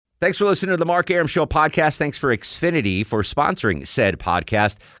Thanks for listening to the Mark Arum Show podcast. Thanks for Xfinity for sponsoring said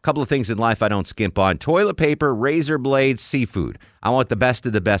podcast. A couple of things in life I don't skimp on. Toilet paper, razor blades, seafood. I want the best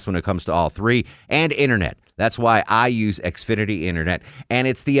of the best when it comes to all three. And internet. That's why I use Xfinity Internet. And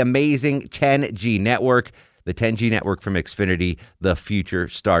it's the amazing 10G network. The 10G network from Xfinity. The future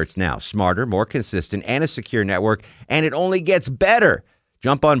starts now. Smarter, more consistent, and a secure network. And it only gets better.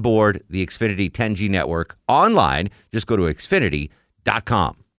 Jump on board the Xfinity 10G network online. Just go to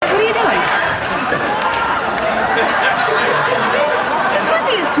Xfinity.com. What are you doing? Since when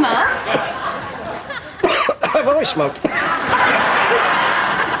do you smoke? I've always smoked.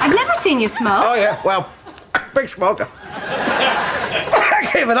 I've never seen you smoke. Oh, yeah. Well, big smoker. I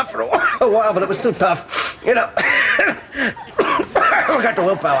gave it up for a while, but it was too tough. You know, I got the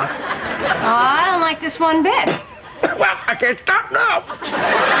willpower. Oh, I don't like this one bit. Well, I can't stop now.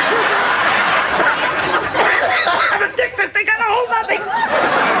 I'm addicted. They got a hold of me.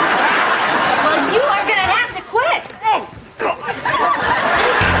 Well, you are gonna have to quit. Oh, God.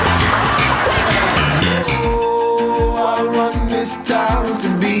 Oh, I run this town to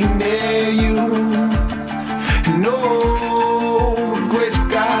be near you. No gray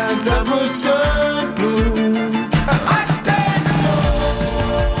skies ever turn blue. I stand alone.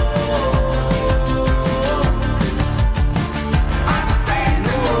 I stand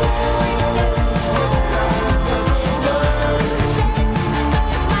alone.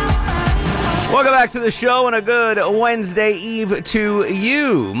 Welcome back to the show and a good Wednesday Eve to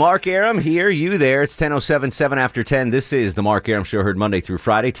you. Mark Arum here, you there. It's 10:07, 7 after 10. This is the Mark Arum Show, heard Monday through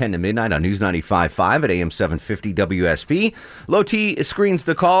Friday, 10 to midnight on News 95.5 at AM 750 WSB. Low T screens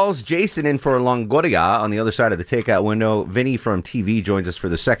the calls. Jason in for Longoria on the other side of the takeout window. Vinny from TV joins us for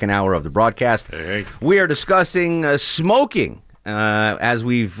the second hour of the broadcast. Hey. We are discussing smoking as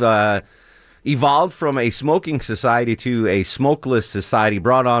we've evolved from a smoking society to a smokeless society,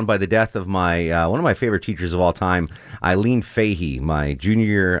 brought on by the death of my one of my favorite teachers of all time, Eileen Fahey, my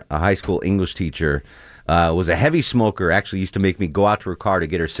junior high school English teacher. Was a heavy smoker, actually used to make me go out to her car to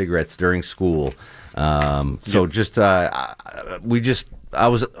get her cigarettes during school. I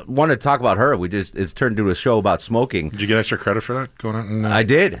wanted to talk about her. It's turned into a show about smoking. Did you get extra credit for that going on? I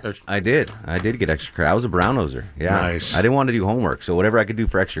did get extra credit. I was a brown noser. Yeah. Nice. I didn't want to do homework, so whatever I could do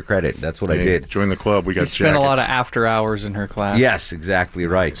for extra credit, that's what I did. Join the club. We got You spent jackets. a lot of after hours in her class. Yes, exactly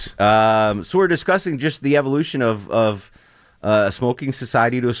right. So we're discussing just the evolution of a smoking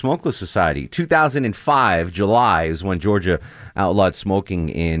society to a smokeless society. 2005, July, is when Georgia outlawed smoking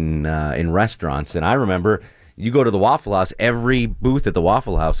in restaurants. And I remember you go to the Waffle House, every booth at the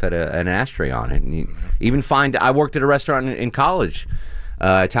Waffle House had an ashtray on it. And you even I worked at a restaurant in college,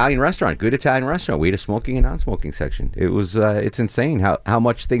 Italian restaurant, good Italian restaurant. We had a smoking and non-smoking section. It's insane how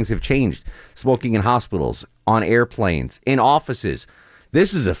much things have changed. Smoking in hospitals, on airplanes, in offices.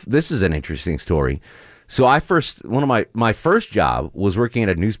 This is an interesting story. So one of my first job was working at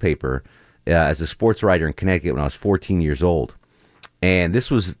a newspaper as a sports writer in Connecticut when I was 14 years old. And this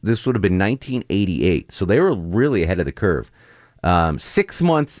would have been 1988. So they were really ahead of the curve. 6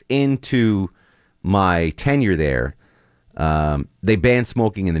 months into my tenure there, they banned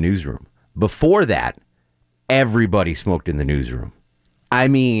smoking in the newsroom. Before that, everybody smoked in the newsroom. I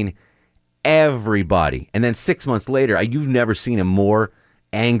mean, everybody. And then 6 months later, you've never seen a more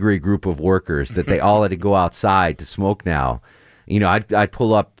angry group of workers that they all had to go outside to smoke now. You know, I'd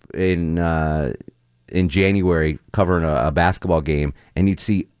pull up in January covering a basketball game, and you'd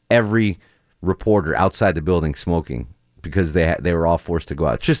see every reporter outside the building smoking because they were all forced to go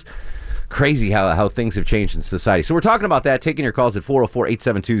out. It's just crazy how things have changed in society. So we're talking about that, taking your calls at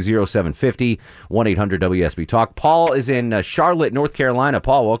 404-872-0750, 1-800-WSB Talk. Paul is in Charlotte, North Carolina.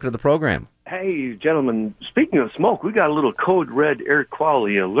 Paul, welcome to the program. Hey, gentlemen, speaking of smoke, we got a little code red air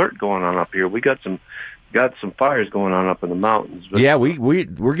quality alert going on up here. We got some fires going on up in the mountains. But, yeah,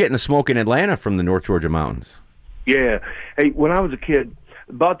 we're getting the smoke in Atlanta from the North Georgia mountains. Yeah. Hey, when I was a kid,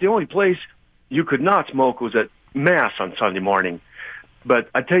 about the only place you could not smoke was at Mass on Sunday morning. But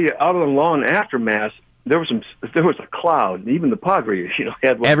I tell you, out on the lawn after Mass, there was a cloud. Even the Padre,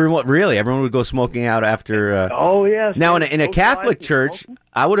 had one. Everyone would go smoking out after. Oh yes. Now in a Catholic church,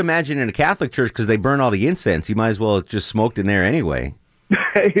 I would imagine in a Catholic church, because they burn all the incense, you might as well have just smoked in there anyway.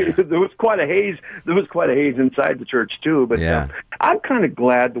 There was quite a haze. There was quite a haze inside the church too. But yeah. I'm kind of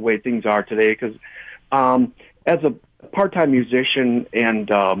glad the way things are today because, as a part-time musician and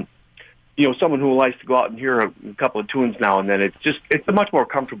someone who likes to go out and hear a couple of tunes now and then, it's a much more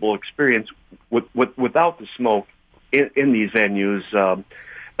comfortable experience without the smoke in these venues.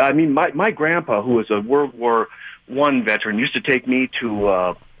 I mean, my grandpa, who was a World War I veteran, used to take me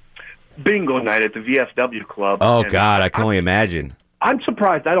to bingo night at the VFW club. Oh God, I can only imagine. I'm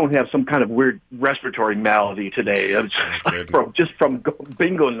surprised I don't have some kind of weird respiratory malady today. just from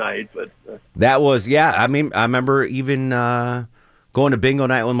bingo night. But that was I mean, I remember even going to bingo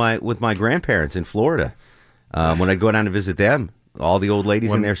night with my grandparents in Florida when I'd go down to visit them. All the old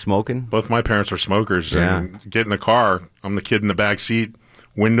ladies in there smoking. Both my parents are smokers. And get in the car. I'm the kid in the back seat.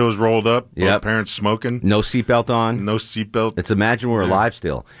 Windows rolled up. Both parents smoking. No seatbelt on. No seatbelt. It's Imagine We're Alive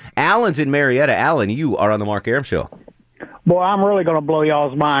still. Alan's in Marietta. Alan, you are on the Mark Arum Show. Boy, I'm really going to blow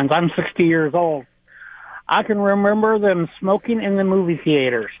y'all's minds. I'm 60 years old. I can remember them smoking in the movie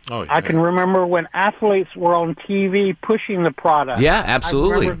theaters. Oh, yeah. I can remember when athletes were on TV pushing the product. Yeah,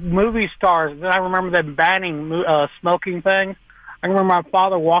 absolutely. I remember movie stars. Then I remember them banning smoking things. I remember my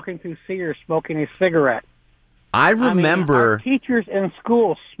father walking through Sears smoking a cigarette. I remember our teachers in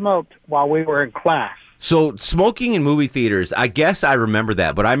school smoked while we were in class. So smoking in movie theaters, I guess I remember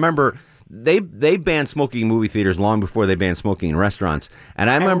that, but I remember they banned smoking in movie theaters long before they banned smoking in restaurants. And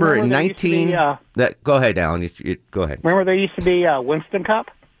I remember in 19 go ahead, Alan. Go ahead. Remember there used to be Winston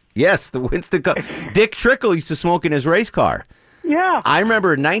Cup? Yes, the Winston Cup. Dick Trickle used to smoke in his race car. Yeah. I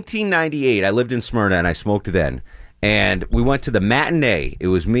remember in 1998, I lived in Smyrna and I smoked then. And we went to the matinee. It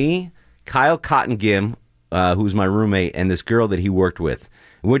was me, Kyle Cottengim, who was my roommate, and this girl that he worked with.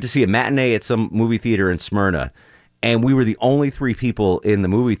 We went to see a matinee at some movie theater in Smyrna, and we were the only three people in the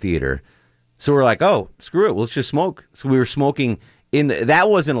movie theater. So we're like, oh, screw it, let's just smoke. So we were smoking that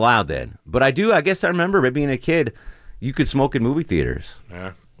wasn't allowed then. But I guess I remember being a kid, you could smoke in movie theaters.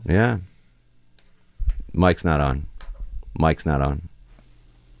 Yeah. Yeah. Mike's not on.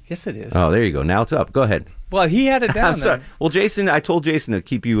 Yes, it is. Oh, there you go. Now it's up. Go ahead. Well, he had it down. I'm sorry. Well, Jason, I told Jason to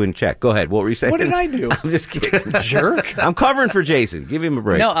keep you in check. Go ahead. What were you saying? What did I do? I'm just kidding. Jerk. I'm covering for Jason. Give him a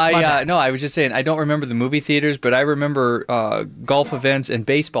break. No, I was just saying I don't remember the movie theaters, but I remember golf events and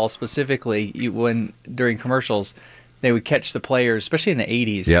baseball specifically. When during commercials, they would catch the players, especially in the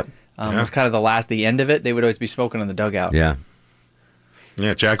 '80s. Yep. It was kind of the end of it. They would always be smoking on the dugout. Yeah.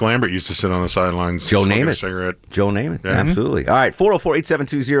 Yeah, Jack Lambert used to sit on the sidelines. Joe smoking Namath. a cigarette. Joe Namath. Yeah. Absolutely. All right.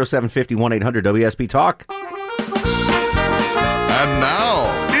 404-872-0750, 1-800-WSB Talk. And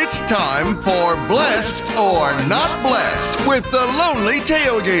now, it's time for Blessed or Not Blessed with the Lonely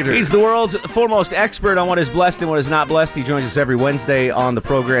Tailgater. He's the world's foremost expert on what is blessed and what is not blessed. He joins us every Wednesday on the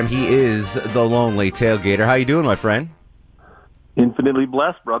program. He is the Lonely Tailgater. How you doing, my friend? infinitely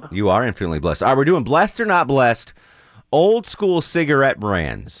blessed, brother. You are infinitely blessed. All right, we're doing blessed or not blessed, old school cigarette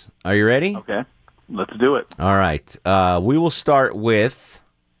brands. Are you ready? Okay, let's do it. All right. We will start with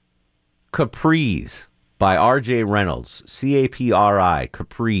Capri's by R.J. Reynolds. C-A-P-R-I,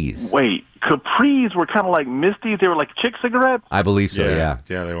 Capri's. Wait, Capri's were kind of like Misty's? They were like chick cigarettes? I believe so, yeah.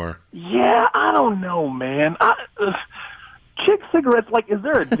 Yeah, they were. Yeah, I don't know, man. Chick cigarettes, like, is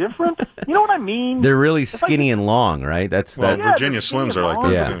there a difference? You know what I mean? They're really skinny and long, right? That's Well, that. Virginia Slims are like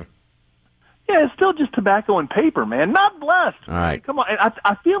that, Yeah. too. Yeah, it's still just tobacco and paper, man. Not blessed. All right. Come on.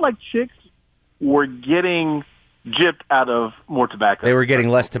 I feel like chicks were getting gypped out of more tobacco. They were getting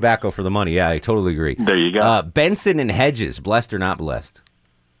less tobacco for the money. Yeah, I totally agree. There you go. Benson and Hedges, blessed or not blessed?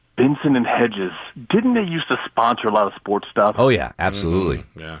 Benson and Hedges. Didn't they used to sponsor a lot of sports stuff? Oh, yeah, absolutely.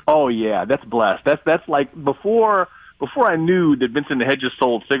 Mm-hmm. Yeah. Oh, yeah, that's blessed. That's like before I knew that Benson and Hedges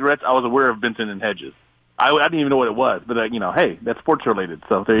sold cigarettes, I was aware of Benson and Hedges. I didn't even know what it was, but, hey, that's sports related,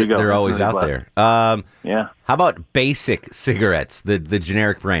 so there you go. They're That's always really out blessed. there. Yeah. How about Basic cigarettes, the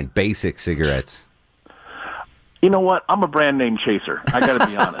generic brand, Basic cigarettes? You know what? I'm a brand name chaser. I got to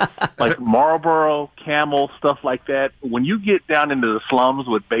be honest. Like Marlboro, Camel, stuff like that. When you get down into the slums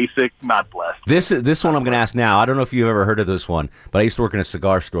with Basic, not blessed. This one I'm going to ask now. I don't know if you've ever heard of this one, but I used to work in a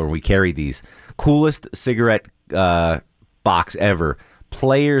cigar store and we carried these. Coolest cigarette box ever.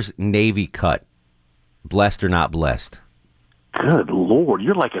 Players Navy Cut. Blessed or not blessed? Good Lord,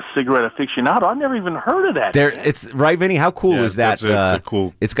 you're like a cigarette aficionado. I've never even heard of that. It's right, Vinny. How cool Yeah, is that? it's a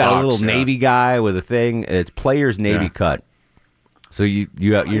cool It's got box, a little yeah. Navy guy with a thing. It's Players Navy Yeah. Cut. So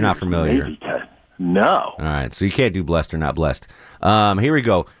you're not familiar. Navy cut. No. All right, so you can't do blessed or not blessed. Here we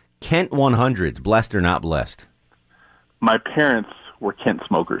go. Kent 100s, blessed or not blessed? My parents were Kent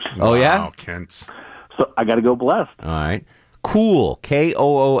smokers. Oh, yeah? Wow, Kent's. So I got to go blessed. All right. Cool,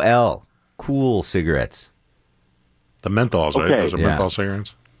 Kool, Cool cigarettes. The menthols, right? Okay. Those are Yeah. menthol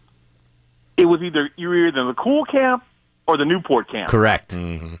cigarettes? It was you were either the Cool camp or the Newport camp. Correct.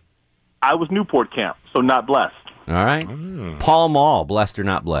 I was Newport camp, so not blessed. All right. Pall Mall, blessed or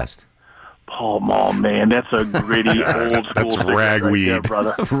not blessed? Paul Mall, man, that's a gritty old school That's cigarette ragweed. right there,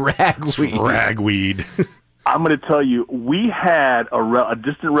 brother. Ragweed. Ragweed. I'm going to tell you, we had a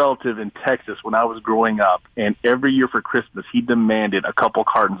distant relative in Texas when I was growing up, and every year for Christmas, he demanded a couple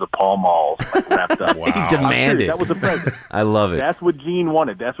cartons of Pall Malls wrapped up. Wow. He demanded. That was a present. I love it. That's what Gene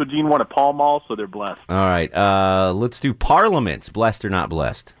wanted. Pall Malls, so they're blessed. All right, let's do Parliaments. Blessed or not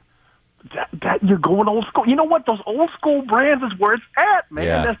blessed? That you're going old school. You know what? Those old school brands is where it's at, man.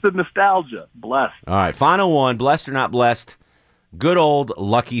 Yeah. That's the nostalgia. Blessed. All right, final one. Blessed or not blessed? Good old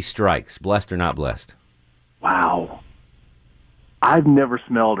Lucky Strikes. Blessed or not blessed? Wow. I've never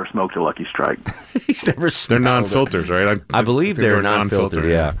smelled or smoked a Lucky Strike. He's never smelled. They're non-filters, right? I believe they're non-filtered,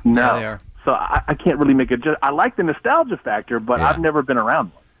 yeah. No. they are. So I can't really make a judgment. I like the nostalgia factor, but Yeah. I've never been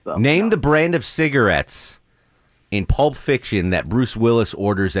around one. So, Name the brand of cigarettes in Pulp Fiction that Bruce Willis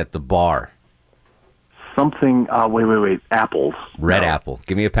orders at the bar. Something, wait. Apples. Red No. Apple.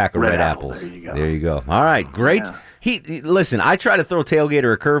 Give me a pack of Red Apple. Apples. There you go. All right, great. Yeah. He listen, I try to throw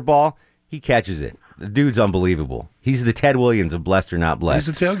Tailgater a curveball. He catches it. The dude's unbelievable. He's the Ted Williams of Blessed or Not Blessed.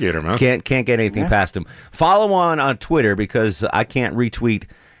 He's a tailgater, man. Can't get anything past him. Follow on Twitter because I can't retweet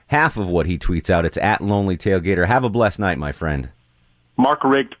half of what he tweets out. It's at Lonely Tailgater. Have a blessed night, my friend. Mark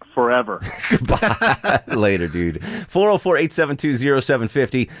Richt forever. Later, dude.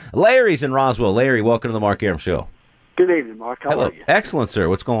 404-872-0750. Larry's in Roswell. Larry, welcome to the Mark Arum Show. Good evening, Mark. How are you? Excellent, sir.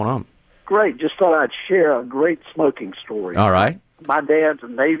 What's going on? Great. Just thought I'd share a great smoking story. All right. My dad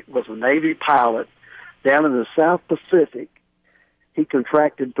was a Navy pilot down in the South Pacific. He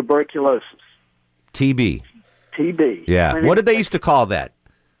contracted tuberculosis, TB. TB. Yeah. What did they used to call that?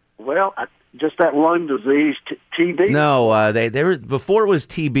 Well, just that lung disease, TB. No, they were before it was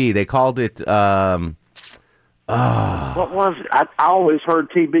TB. They called it. What was it? I always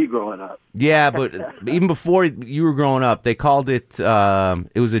heard TB growing up. Yeah, but even before you were growing up, they called it.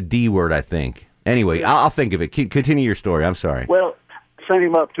 It was a D word, I think. Anyway, I'll think of it. Continue your story. I'm sorry. Well, sent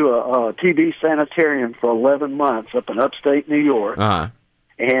him up to a TB sanitarium for 11 months up in upstate New York. Uh-huh.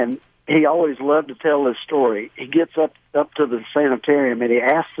 And he always loved to tell this story. He gets up to the sanitarium and he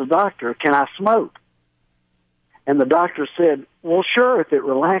asks the doctor, "Can I smoke?" And the doctor said, "Well, sure, if it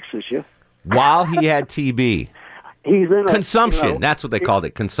relaxes you." While he had TB. He's in consumption. That's what they called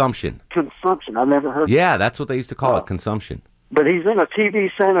it. Consumption. Consumption. I've never heard. Yeah, that's what they used to call it. Consumption. But he's in a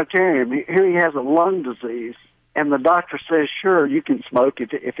TB sanitarium. Here he has a lung disease, and the doctor says, "Sure, you can smoke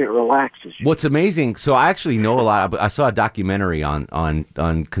if it relaxes you." What's amazing, so I actually know a lot. I saw a documentary on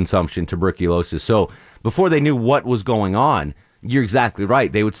consumption, tuberculosis. So before they knew what was going on, you're exactly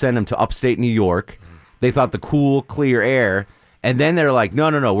right. They would send him to upstate New York. They thought the cool, clear air. And then they're like, no,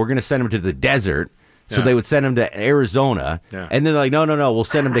 we're going to send him to the desert. So they would send him to Arizona. Yeah. And then they're like, no, we'll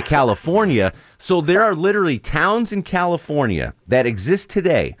send him to California. So there are literally towns in California that exist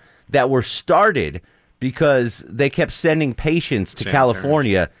today that were started because they kept sending patients to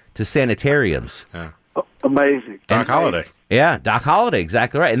California to sanitariums. Yeah. Amazing. Doc Holliday. Yeah, Doc Holliday,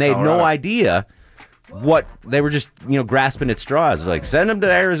 exactly right. And they had no idea what they were just, grasping at straws. Like, send them to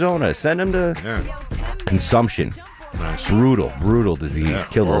Arizona, send them to consumption. Nice. Brutal disease. Yeah,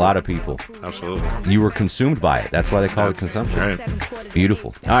 Killed horrible. a lot of people. Absolutely. You were consumed by it. That's why they call it consumption. Right.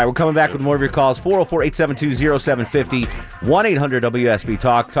 Beautiful. All right, we're coming back with more of your calls. 404-872-0750, 1-800-WSB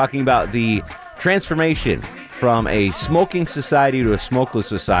Talk, talking about the transformation from a smoking society to a smokeless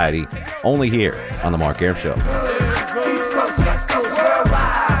society, only here on The Mark Arum Show.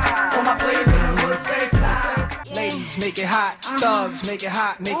 Ladies, make it hot. Thugs, make it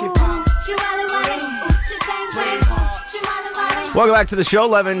hot. Make it pop. Welcome back to the show,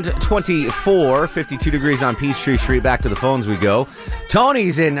 11:24, 52 degrees on Peachtree Street. Back to the phones we go.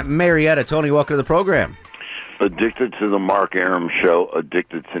 Tony's in Marietta. Tony, welcome to the program. Addicted to the Mark Arum Show,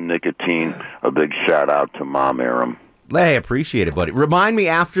 addicted to nicotine. A big shout out to Mom Arum. Hey, appreciate it, buddy. Remind me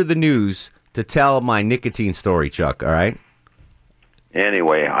after the news to tell my nicotine story, Chuck, all right?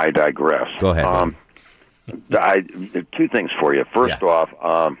 Anyway, I digress. Go ahead. Two things for you. First off,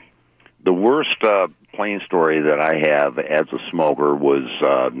 the worst plane story that I have as a smoker was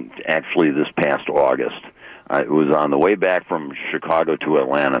actually this past August. It was on the way back from Chicago to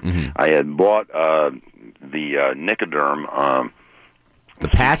Atlanta. Mm-hmm. I had bought the Nicoderm. The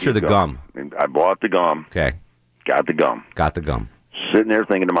patch or the gum? I bought the gum. Okay. Got the gum. Sitting there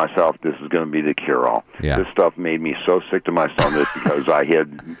thinking to myself, this is going to be the cure-all. Yeah. This stuff made me so sick to my stomach because I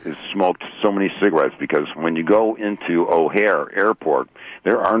had smoked so many cigarettes. Because when you go into O'Hare Airport,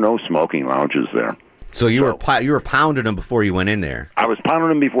 there are no smoking lounges there. So you were pounding them before you went in there. I was pounding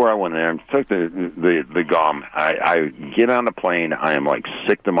them before I went in there and took the gum. I get on the plane. I am like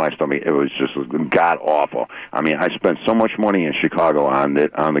sick to my stomach. It was just god awful. I mean, I spent so much money in Chicago on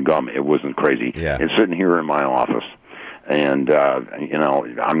the gum. It wasn't crazy. Yeah. It's sitting here in my office. and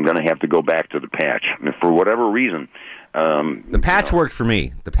I'm going to have to go back to the patch. I mean, for whatever reason. The patch worked for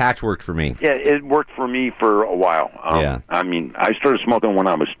me. The patch worked for me. Yeah, it worked for me for a while. I mean, I started smoking when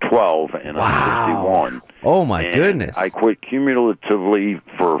I was 12, and I'm 51. Oh, my goodness. I quit cumulatively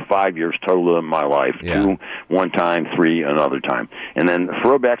for 5 years total in my life. 2 one time, 3 another time. And then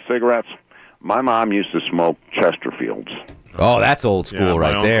throwback cigarettes, my mom used to smoke Chesterfields. Oh, that's old school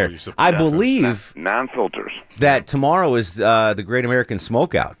right there. I believe non-filters. That tomorrow is the Great American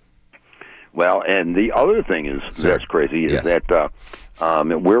Smokeout. Well, and the other thing is that's crazy is that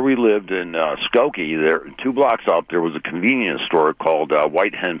where we lived in Skokie, there 2 blocks up, there was a convenience store called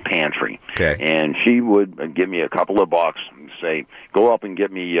White Hen Pantry. Okay. And she would give me a couple of bucks and say, go up and get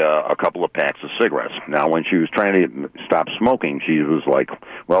me a couple of packs of cigarettes. Now, when she was trying to stop smoking, she was like,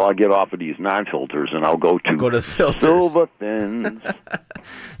 well, I'll get off of these non-filters and I'll go to filters. Silver Thins.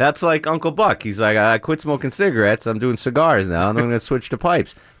 That's like Uncle Buck. He's like, I quit smoking cigarettes. I'm doing cigars now. I'm going to switch to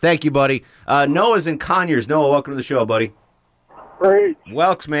pipes. Thank you, buddy. Noah's in Conyers. Noah, welcome to the show, buddy. Great.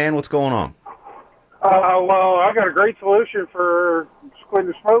 Welks, man, what's going on? Well, I got a great solution for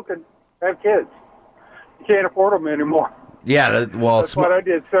quitting smoking. Have kids. You can't afford them anymore. Yeah, well, that's what I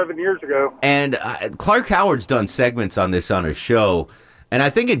did 7 years ago. And Clark Howard's done segments on this on his show. And I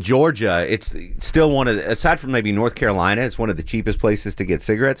think in Georgia, it's still one of the, aside from maybe North Carolina, it's one of the cheapest places to get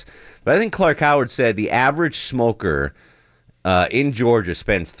cigarettes. But I think Clark Howard said the average smoker in Georgia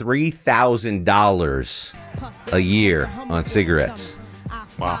spends $3,000 a year on cigarettes.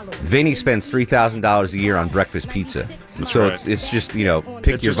 Wow. Vinny spends $3,000 a year on breakfast pizza. So it's just,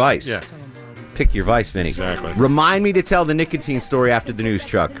 pick your vice. Yeah. Pick your vice, Vinny. Exactly. Remind me to tell the nicotine story after the news,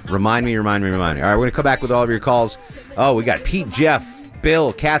 Chuck. Remind me. All right, we're going to come back with all of your calls. Oh, we got Pete, Jeff,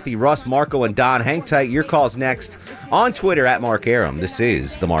 Bill, Kathy, Russ, Marco, and Don. Hang tight. Your call's next on Twitter at Mark Arum. This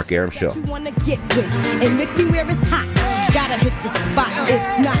is The Mark Arum Show. You wanna get with and lick me where it's hot. Gotta hit the spot.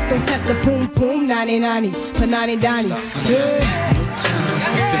 It's not. Don't test the boom boom. 90 Panani Donnie.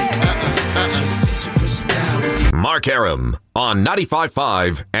 Mark Arum on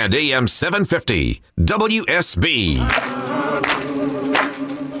 95.5 and AM 750 WSB.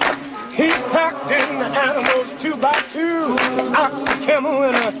 He packed in the animals 2 by 2, ox, a camel,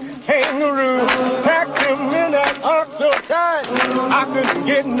 and a kangaroo. Packed him in that ox so tight, I couldn't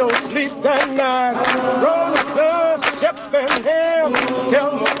get no sleep that night. Rolling Stones, Shep and Ham,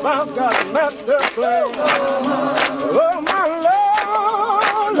 tell me about that master plan. Oh, my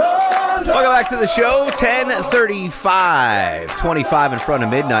Lord, Lord. Welcome back to the show. 10:35, 25 in front of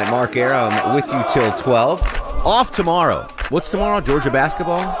midnight. Mark Arum with you till 12. Off tomorrow. What's tomorrow? Georgia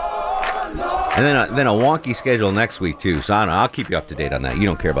basketball? And then a wonky schedule next week, too. So I don't know. I'll keep you up to date on that. You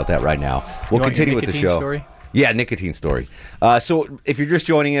don't care about that right now. We'll continue with the show. Story? Yeah, nicotine story. So if you're just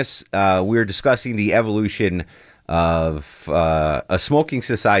joining us, we're discussing the evolution of a smoking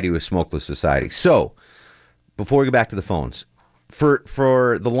society to a smokeless society. So before we go back to the phones,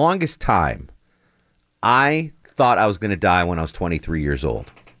 for the longest time, I thought I was going to die when I was 23 years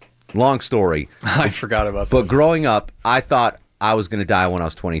old. Long story. I forgot about that. But growing up, I thought I was going to die when I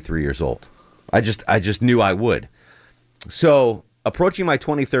was 23 years old. I just knew I would. So approaching my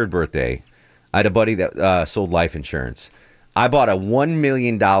 23rd birthday, I had a buddy that sold life insurance. I bought a $1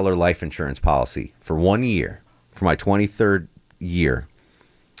 million life insurance policy for 1 year, for my 23rd year,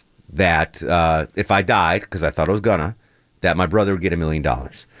 that if I died, because I thought I was gonna, that my brother would get $1 million.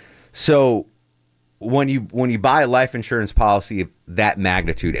 So when you buy a life insurance policy of that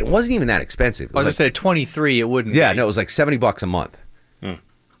magnitude, it wasn't even that expensive. I was going to say 23, it wouldn't Yeah, be. no, it was like $70 a month.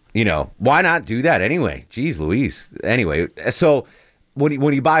 Why not do that anyway? Jeez Louise. Anyway, so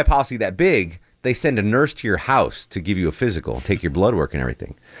when you buy a policy that big, they send a nurse to your house to give you a physical, take your blood work and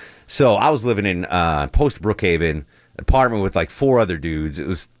everything. So I was living in Post Brookhaven, apartment with like 4 other dudes. It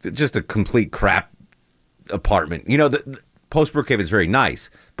was just a complete crap apartment. The Post Brookhaven is very nice,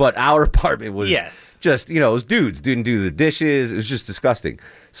 but our apartment was just, it was dudes. Didn't do the dishes. It was just disgusting.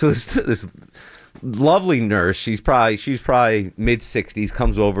 So this lovely nurse, she's probably mid-60s,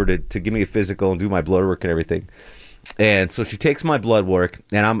 comes over to give me a physical and do my blood work and everything. And so she takes my blood work,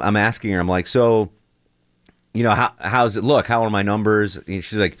 and I'm asking her, I'm like, so, how's it look? How are my numbers? And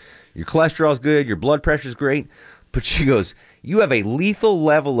she's like, your cholesterol's good, your blood pressure's great. But she goes, you have a lethal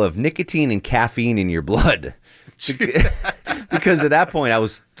level of nicotine and caffeine in your blood. Because at that point I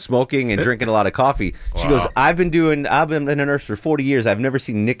was smoking and drinking a lot of coffee. She goes, I've been a nurse for 40 years. I've never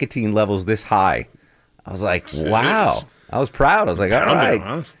seen nicotine levels this high. I was like, wow. I was proud. I was like, all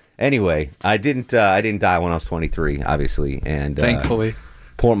right. Anyway, I didn't die when I was 23, obviously, and thankfully,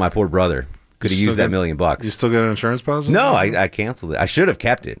 my poor brother. Could have used that $1 million. You still got an insurance policy? No, I canceled it. I should have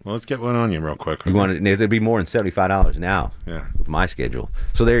kept it. Well, let's get one on you real quick. You want there'd be more than $75 now. Yeah. With my schedule.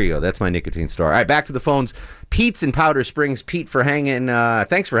 So there you go. That's my nicotine story. All right, back to the phones. Pete's in Powder Springs. Pete, for hanging.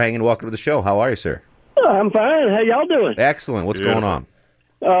 Thanks for hanging. Welcome to the show. How are you, sir? I'm fine. How y'all doing? Excellent. What's going on?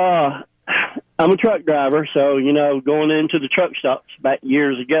 I'm a truck driver, so, going into the truck stops back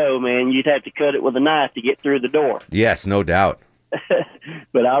years ago, man, you'd have to cut it with a knife to get through the door. Yes, no doubt.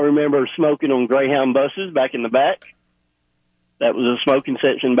 But I remember smoking on Greyhound buses back in the back. That was a smoking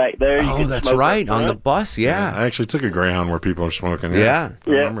section back there. Oh, that's right, on the bus, yeah. I actually took a Greyhound where people are smoking. Yeah. I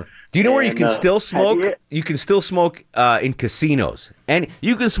remember. Do you know where you can still smoke? You can still smoke in casinos. And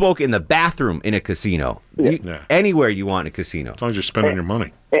you can smoke in the bathroom in a casino. Anywhere you want in a casino. As long as you're spending your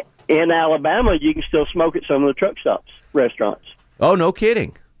money. In Alabama, you can still smoke at some of the truck stops, restaurants. Oh, no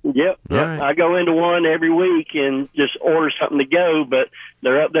kidding. Yep. Right. I go into one every week and just order something to go, but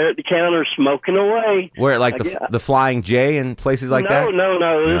they're up there at the counter smoking away. Where, like the Flying J and places like that? No.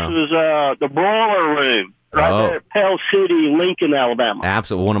 This was the Broiler Room. Right there at Pell City, Lincoln, Alabama.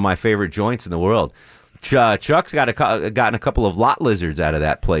 Absolutely, one of my favorite joints in the world. Chuck's gotten a couple of lot lizards out of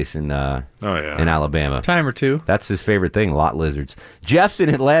that place in Alabama. Time or two. That's his favorite thing, lot lizards. Jeff's in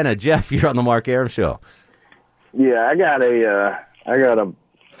Atlanta. Jeff, you're on the Mark Arum Show. Yeah, I got a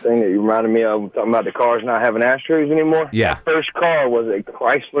thing that you reminded me of, talking about the cars not having ashtrays anymore. Yeah. The first car was a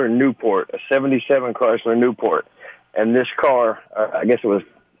Chrysler Newport, a 77 Chrysler Newport. And this car, I guess it was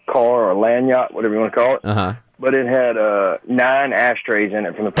car or land yacht, whatever you want to call it. Uh-huh. But it had 9 ashtrays in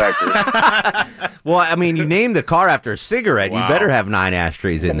it from the factory. Well, I mean, you named the car after a cigarette. Wow. You better have 9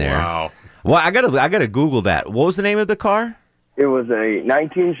 ashtrays in there. Wow. Well, I gotta Google that. What was the name of the car? It was a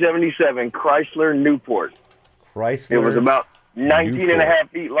 1977 Chrysler Newport. Chrysler. It was about 19 and a half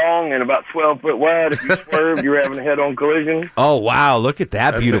feet long and about 12 foot wide. If you swerved, you were having a head-on collision. Oh, wow. Look at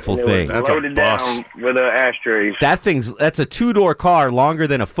that beautiful thing. That's loaded down with ashtrays. That's a 2-door car longer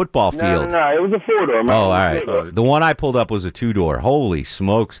than a football field. No, it was a 4-door. Oh, all right. The one I pulled up was a 2-door. Holy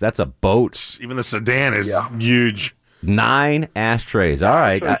smokes. That's a boat. Even the sedan is huge. 9 ashtrays. All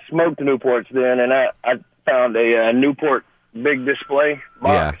right. I smoked Newports then, and I found a Newport big display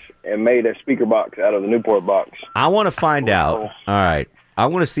box and made a speaker box out of the Newport box. I want to find out. All right. I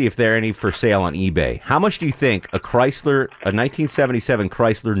want to see if there are any for sale on eBay. How much do you think a 1977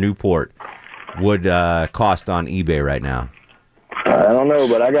 Chrysler Newport would cost on eBay right now? I don't know,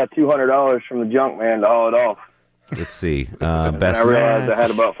 but I got $200 from the junk man to haul it off. Let's see. And Best I realized match, I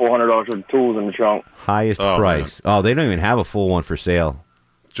had about $400 worth of tools in the trunk. highest price. Oh, they don't even have a full one for sale.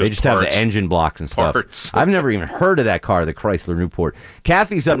 They just have the engine blocks and stuff. Parts. I've never even heard of that car, the Chrysler Newport.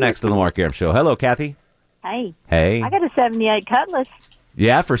 Kathy's up next on the Mark Arum Show. Hello, Kathy. Hey. Hey. I got a 78 Cutlass.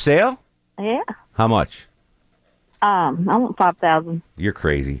 Yeah, for sale? Yeah. How much? I want 5,000. You're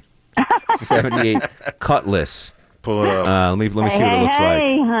crazy. 78 Cutlass. Pull it up. Let me see what it looks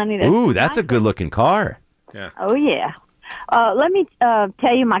Hey, like. honey. Ooh, that's a good looking car. Yeah. Oh, yeah. Let me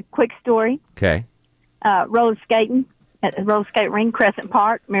tell you my quick story. Okay. Roller skating at the roller skate ring, Crescent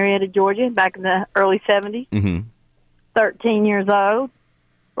Park, Marietta, Georgia, back in the early 70s. Mm-hmm. 13 years old.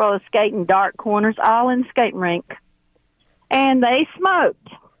 Roller skating, dark corners, all in the skating rink. And they smoked.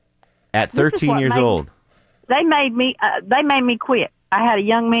 At 13 years old. They made me quit. I had a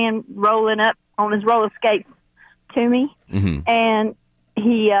young man rolling up on his roller skates to me, and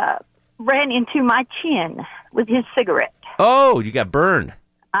he ran into my chin with his cigarette. Oh, you got burned.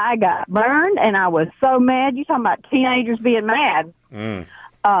 I got burned, and I was so mad. You talking about teenagers being mad.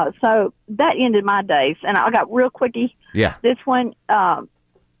 So that ended my days, and I got real quickie. Yeah. This one,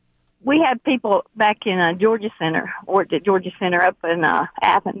 we had people back in Georgia Center, worked at Georgia Center up in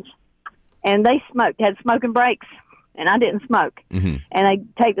Athens, and they had smoking breaks, and I didn't smoke. And they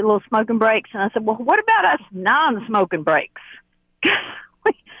take the little smoking breaks, and I said, well, what about us non-smoking breaks?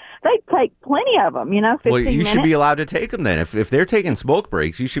 They take plenty of them, 15 Well, you minutes. should be allowed to take them then. If they're taking smoke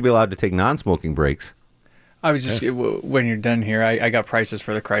breaks, you should be allowed to take non-smoking breaks. I was just, when you're done here, I got prices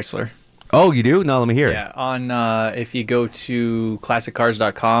for the Chrysler. Oh, you do? No, let me hear it. Yeah, on if you go to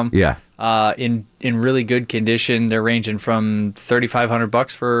classiccars.com, Yeah. in really good condition, they're ranging from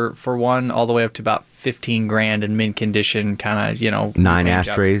 $3,500 for one, all the way up to about $15,000 in mint condition, kind of 9 range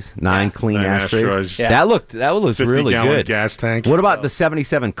ashtrays, 9 clean 9 ashtrays. ashtrays. Yeah. That looked really 50-gallon good. gas tank. What about the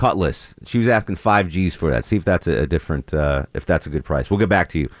 77 Cutlass? She was asking 5 G's for that. See if that's a different, if that's a good price. We'll get back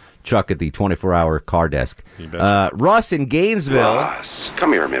to you, Chuck, at the 24-hour car desk. Russ in Gainesville. Russ,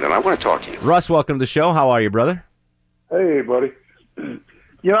 come here a minute. I want to talk to you. Russ, welcome to the show. How are you, brother? Hey, buddy.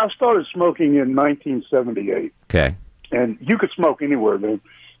 I started smoking in 1978, Okay. and you could smoke anywhere then.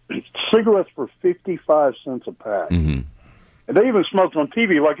 Cigarettes for 55 cents a pack. Mm-hmm. And they even smoked on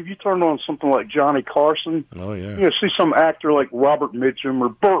TV. Like if you turn on something like Johnny Carson, see some actor like Robert Mitchum or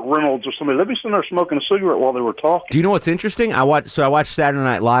Burt Reynolds or somebody, they'd be sitting there smoking a cigarette while they were talking. Do you know what's interesting? I watched Saturday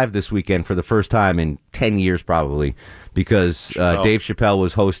Night Live this weekend for the first time in 10 years probably, because Dave Chappelle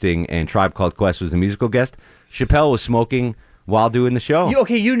was hosting and Tribe Called Quest was the musical guest. Chappelle was smoking while doing the show.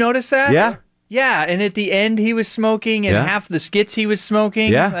 You noticed that? Yeah. Yeah, and at the end he was smoking, and half the skits he was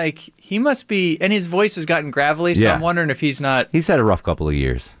smoking. Yeah. Like, he must be, and his voice has gotten gravelly, so I'm wondering if he's not. He's had a rough couple of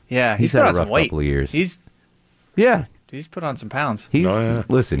years. Yeah, he's had a rough couple of years. He's put on some pounds.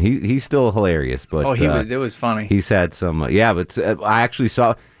 Listen, he's still hilarious, but it was funny. He's had some, but I actually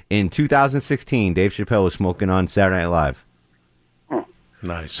saw in 2016 Dave Chappelle was smoking on Saturday Night Live.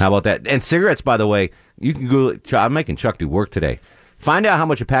 Nice. How about that? And cigarettes, by the way, you can Google it. I'm making Chuck do work today. Find out how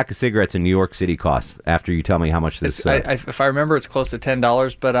much a pack of cigarettes in New York City costs after you tell me how much this. If I remember, it's close to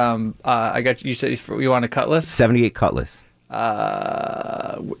 $10. But I got you said you want a Cutlass? 78 Cutlass.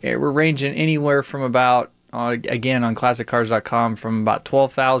 We're ranging anywhere from about again on ClassicCars.com from about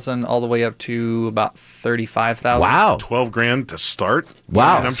 12,000 all the way up to about 35,000. Wow, $12,000 to start.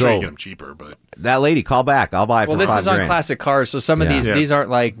 Wow, I'm sure you get them cheaper, but that lady, call back. I'll buy it. Well, for this is on $5,000. Classic Cars, so some of these aren't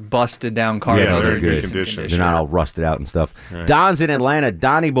like busted down cars. Yeah, Those they're are in good decent condition. They're not all rusted out and stuff. Right. Don's in Atlanta.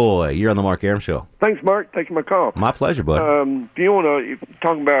 Donnie boy, you're on the Mark Arum Show. Thanks, Mark. Taking my call. My pleasure, bud. If you want to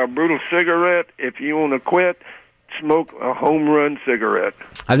talk about a brutal cigarette, if you want to quit, smoke a home run cigarette.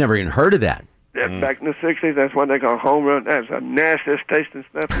 I've never even heard of that. Back in the 60s, that's what they call home run. That's the nastiest tasting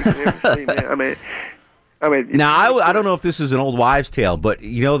stuff you can ever see, man. I mean. Now, I don't know if this is an old wives' tale, but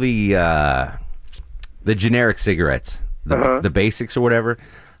you know the generic cigarettes, the basics or whatever.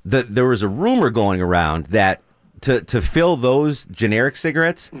 There was a rumor going around that to fill those generic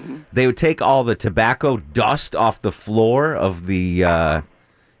cigarettes, they would take all the tobacco dust off the floor of the,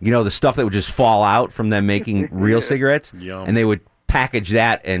 the stuff that would just fall out from them making real cigarettes, and they would package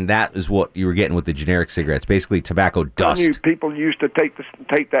that, and that is what you were getting with the generic cigarettes, basically tobacco dust. I knew people used to take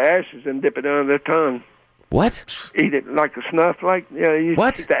the ashes and dip it under their tongue. What? Eat it like a snuff, you used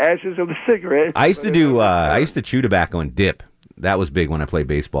to take the ashes of the cigarette. I used to do. I used to chew tobacco and dip. That was big when I played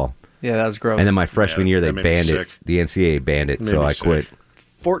baseball. Yeah, that was gross. And then my freshman year, they banned it. The NCAA banned it, so I quit.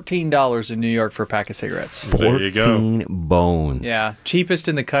 $14 in New York for a pack of cigarettes. 14 bones. Yeah, cheapest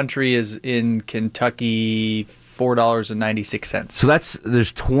in the country is in Kentucky. $4.96. So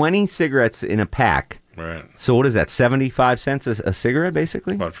there's 20 cigarettes in a pack. Right. So what is that? 75 cents a cigarette,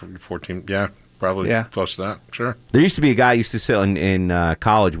 basically. About 14. Yeah, probably close to that. Sure. There used to be a guy who used to sell in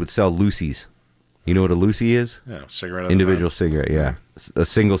college would sell Lucy's. You know what a Lucy is? Yeah, cigarette. At Individual cigarette. Yeah, a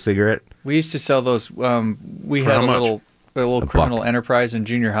single cigarette. We used to sell those. We had a little criminal enterprise in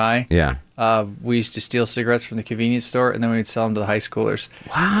junior high. Yeah. We used to steal cigarettes from the convenience store, and then we'd sell them to the high schoolers.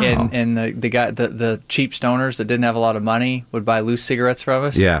 Wow. And the cheap stoners that didn't have a lot of money would buy loose cigarettes from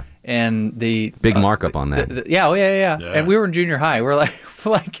us. Yeah. And the big markup on that. Yeah. And we were in junior high. We're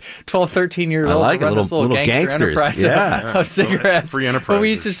like 12, 13 years old. Like run this little gangster gangsters. enterprise of cigarettes. Free enterprise. But we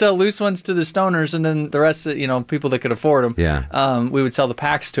used to sell loose ones to the stoners, and then the rest of people that could afford them. Yeah. We would sell the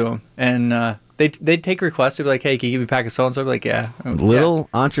packs to them, and they'd take requests. They'd be like, "Hey, can you give me a pack of so and so?" I'd be like, "Yeah." Little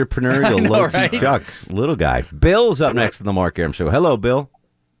entrepreneurial, low-key Chucks. Little guy. Bill's up next to the Mark Arum Show. Hello, Bill.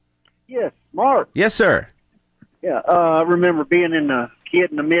 Yes, Mark. Yes, sir. Yeah, I remember being a kid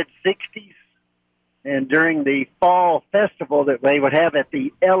in the mid-'60s, and during the fall festival that they would have at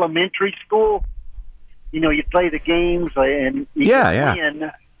the elementary school, you'd play the games, and you would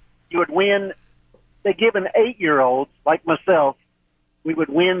win. You would win. They give an 8-year-old, like myself, we would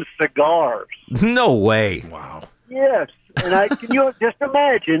win cigars. No way. Wow. Yes, and can you just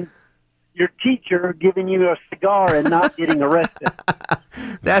imagine your teacher giving you a cigar and not getting arrested?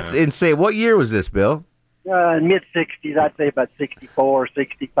 That's insane. What year was this, Bill? Mid-'60s, I'd say about 64,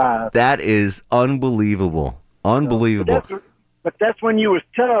 65. That is unbelievable. Unbelievable. But that's when you was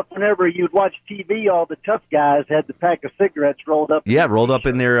tough. Whenever you'd watch TV, all the tough guys had the pack of cigarettes rolled up. Yeah, rolled up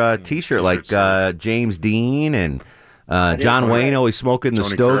in their T-shirt, like James Dean and John Wayne always smoking the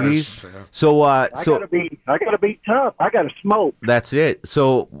stogies. Curtis, yeah. So, I gotta be tough. I gotta smoke. That's it.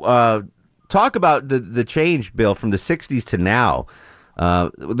 So, talk about the change, Bill, from the '60s to now.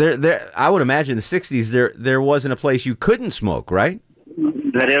 There. I would imagine the '60s there wasn't a place you couldn't smoke, right?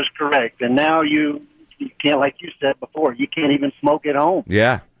 That is correct. And now you can't, like you said before, you can't even smoke at home.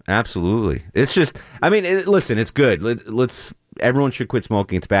 Yeah, absolutely. It's just, listen, it's good. Everyone should quit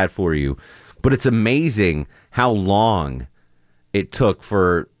smoking. It's bad for you. But it's amazing how long it took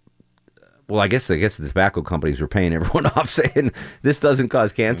for, I guess the tobacco companies were paying everyone off saying this doesn't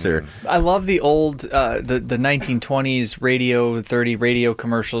cause cancer. I love the old, the 1920s Radio 30 radio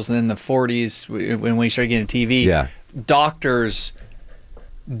commercials, and then the 40s when we started getting TV. Yeah. doctors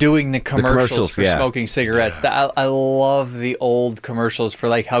doing the commercials for yeah. smoking cigarettes. I love the old commercials for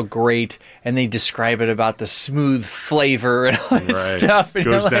like how great, and they describe it about the smooth flavor and all this stuff. And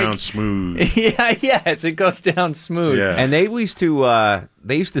Goes you're down like, smooth. Yeah, yes, it goes down smooth. Yeah. And they used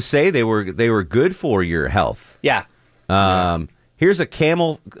to say they were good for your health. Yeah. Here's a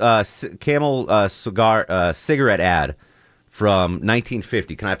Camel cigarette ad from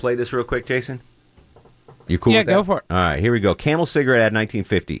 1950. Can I play this real quick, Jason? You cool Yeah, with that? go for it. All right, here we go. Camel cigarette ad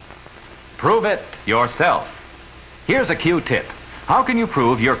 1950. Prove it yourself. Here's a Q-tip. How can you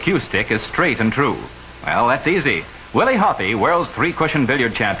prove your Q-stick is straight and true? Well, that's easy. Willie Hoppy, world's 3-cushion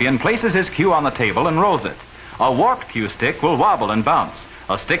billiard champion, places his cue on the table and rolls it. A warped Q-stick will wobble and bounce.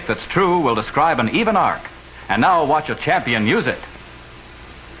 A stick that's true will describe an even arc. And now watch a champion use it.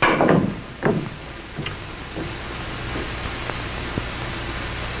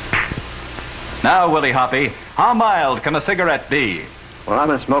 Now, Willie Hoppy, how mild can a cigarette be? Well, I've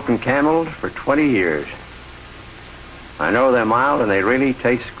been smoking Camels for 20 years. I know they're mild, and they really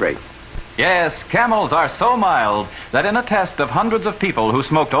taste great. Yes, Camels are so mild that in a test of hundreds of people who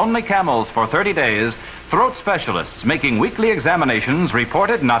smoked only Camels for 30 days, throat specialists making weekly examinations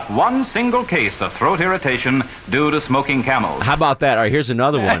reported not one single case of throat irritation due to smoking Camels. How about that? All right, here's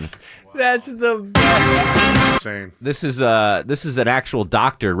another one. That's the best. Insane. This is an actual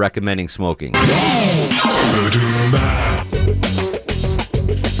doctor recommending smoking.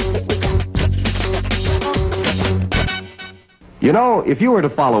 You know, if you were to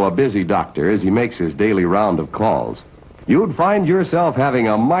follow a busy doctor as he makes his daily round of calls, you'd find yourself having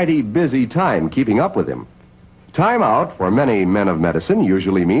a mighty busy time keeping up with him. Time out for many men of medicine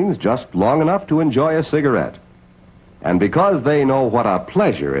usually means just long enough to enjoy a cigarette. And because they know what a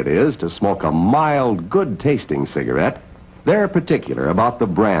pleasure it is to smoke a mild, good-tasting cigarette, they're particular about the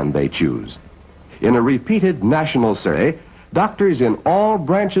brand they choose. In a repeated national survey, doctors in all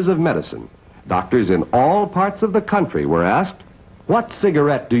branches of medicine, doctors in all parts of the country were asked, "What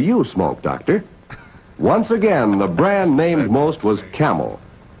cigarette do you smoke, doctor?" Once again, the brand named most was Camel.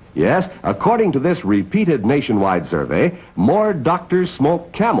 Yes, according to this repeated nationwide survey, more doctors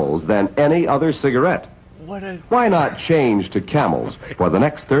smoke Camels than any other cigarette. Why not change to Camels for the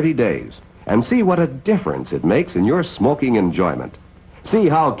next 30 days and see what a difference it makes in your smoking enjoyment? See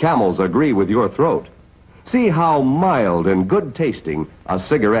how Camels agree with your throat. See how mild and good tasting a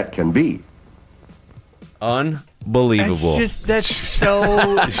cigarette can be. Unbelievable. That's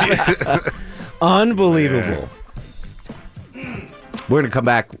so... Unbelievable. We're going to come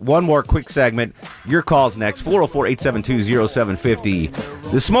back. One more quick segment. Your call's next.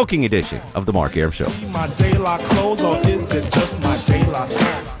 404-872-0750. The smoking edition of the Mark Arum Show. My daylight clothes, or is it just my daylight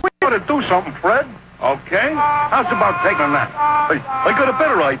style? We ought to do something, Fred. Okay? How's about taking a nap? I got a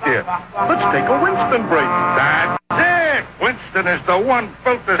better idea. Let's take a Winston break. That's it! Winston is the one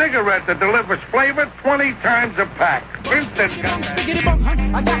filter cigarette that delivers flavor 20 times a pack. Winston.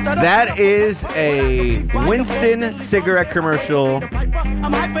 That is a Winston cigarette commercial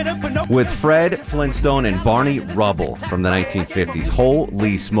with Fred Flintstone and Barney Rubble from the 1950s.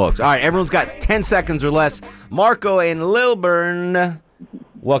 Holy smokes. All right, everyone's got 10 seconds or less. Marco and Lilburn.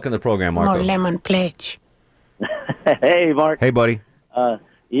 Welcome to the program, Marco. More lemon pledge. Hey, Mark. Hey, buddy.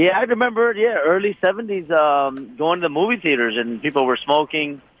 Yeah, I remember, early 70s, going to the movie theaters and people were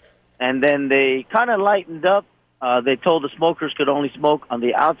smoking, and then they kind of lightened up. They told the smokers could only smoke on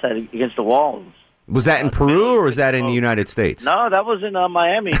the outside against the walls. Was that in Peru or was that in the United States? No, that was in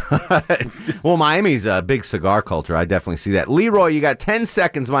Miami. Well, Miami's a big cigar culture. I definitely see that. Leroy, you got 10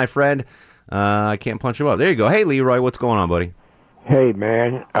 seconds, my friend. I can't punch him up. There you go. Hey, Leroy, what's going on, buddy? Hey,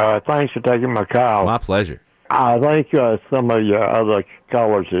 man. Thanks for taking my call. My pleasure. I think some of your other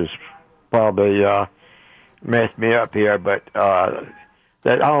callers has probably messed me up here, but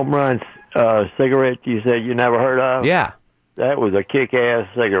that home run cigarette you said you never heard of? Yeah. That was a kick-ass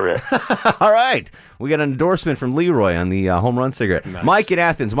cigarette. All right. We got an endorsement from Leroy on the home run cigarette. Nice. Mike in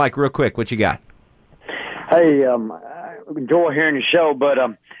Athens. Mike, real quick, what you got? Hey, I enjoy hearing your show, but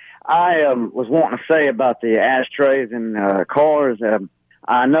I was wanting to say about the ashtrays and cars.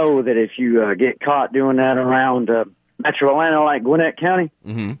 I know that if you get caught doing that around Metro Atlanta, like Gwinnett County,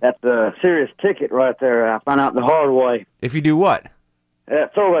 that's a serious ticket right there. I found out the hard way. If you do what?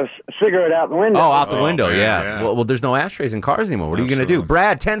 Throw a cigarette out the window. Oh, out the window, yeah. Well, there's no ashtrays in cars anymore. What are you going to do?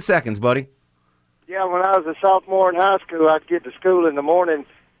 Brad, 10 seconds, buddy. Yeah, when I was a sophomore in high school, I'd get to school in the morning,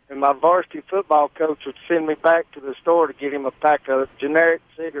 and my varsity football coach would send me back to the store to get him a pack of generic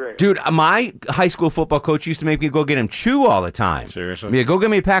cigarettes. Dude, my high school football coach used to make me go get him chew all the time. Seriously? Yeah, go get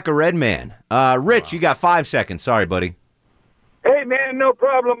me a pack of Red Man. Rich, you got 5 seconds. Sorry, buddy. Hey, man, no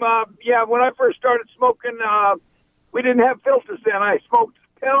problem. Yeah, when I first started smoking, We didn't have filters then. I smoked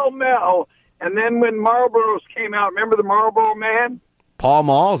Pell Mell. And then when Marlboros came out, remember the Marlboro Man? Paul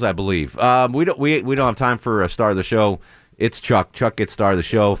Malls, I believe. We don't have time for a star of the show. It's Chuck. Chuck gets star of the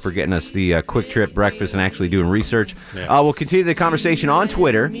show for getting us the Quick Trip breakfast and actually doing research. Yeah. We'll continue the conversation on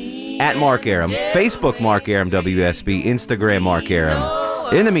Twitter at Mark Arum, Facebook Mark Arum WSB, Instagram Mark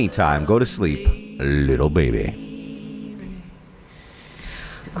Arum. In the meantime, go to sleep, little baby.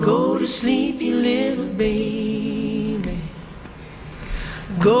 Go to sleep, you little baby.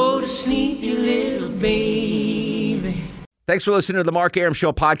 Go to sleep, you little baby. Thanks for listening to the Mark Arum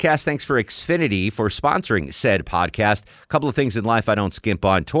Show podcast. Thanks for Xfinity for sponsoring said podcast. A couple of things in life I don't skimp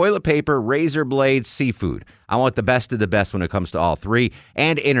on. Toilet paper, razor blades, seafood. I want the best of the best when it comes to all three.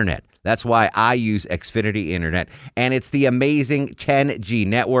 And internet. That's why I use Xfinity Internet. And it's the amazing 10G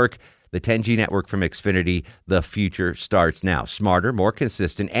network. The 10G network from Xfinity. The future starts now. Smarter, more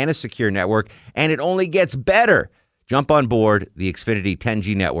consistent, and a secure network. And it only gets better. Jump on board the Xfinity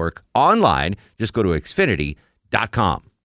 10G network online. Just go to Xfinity.com.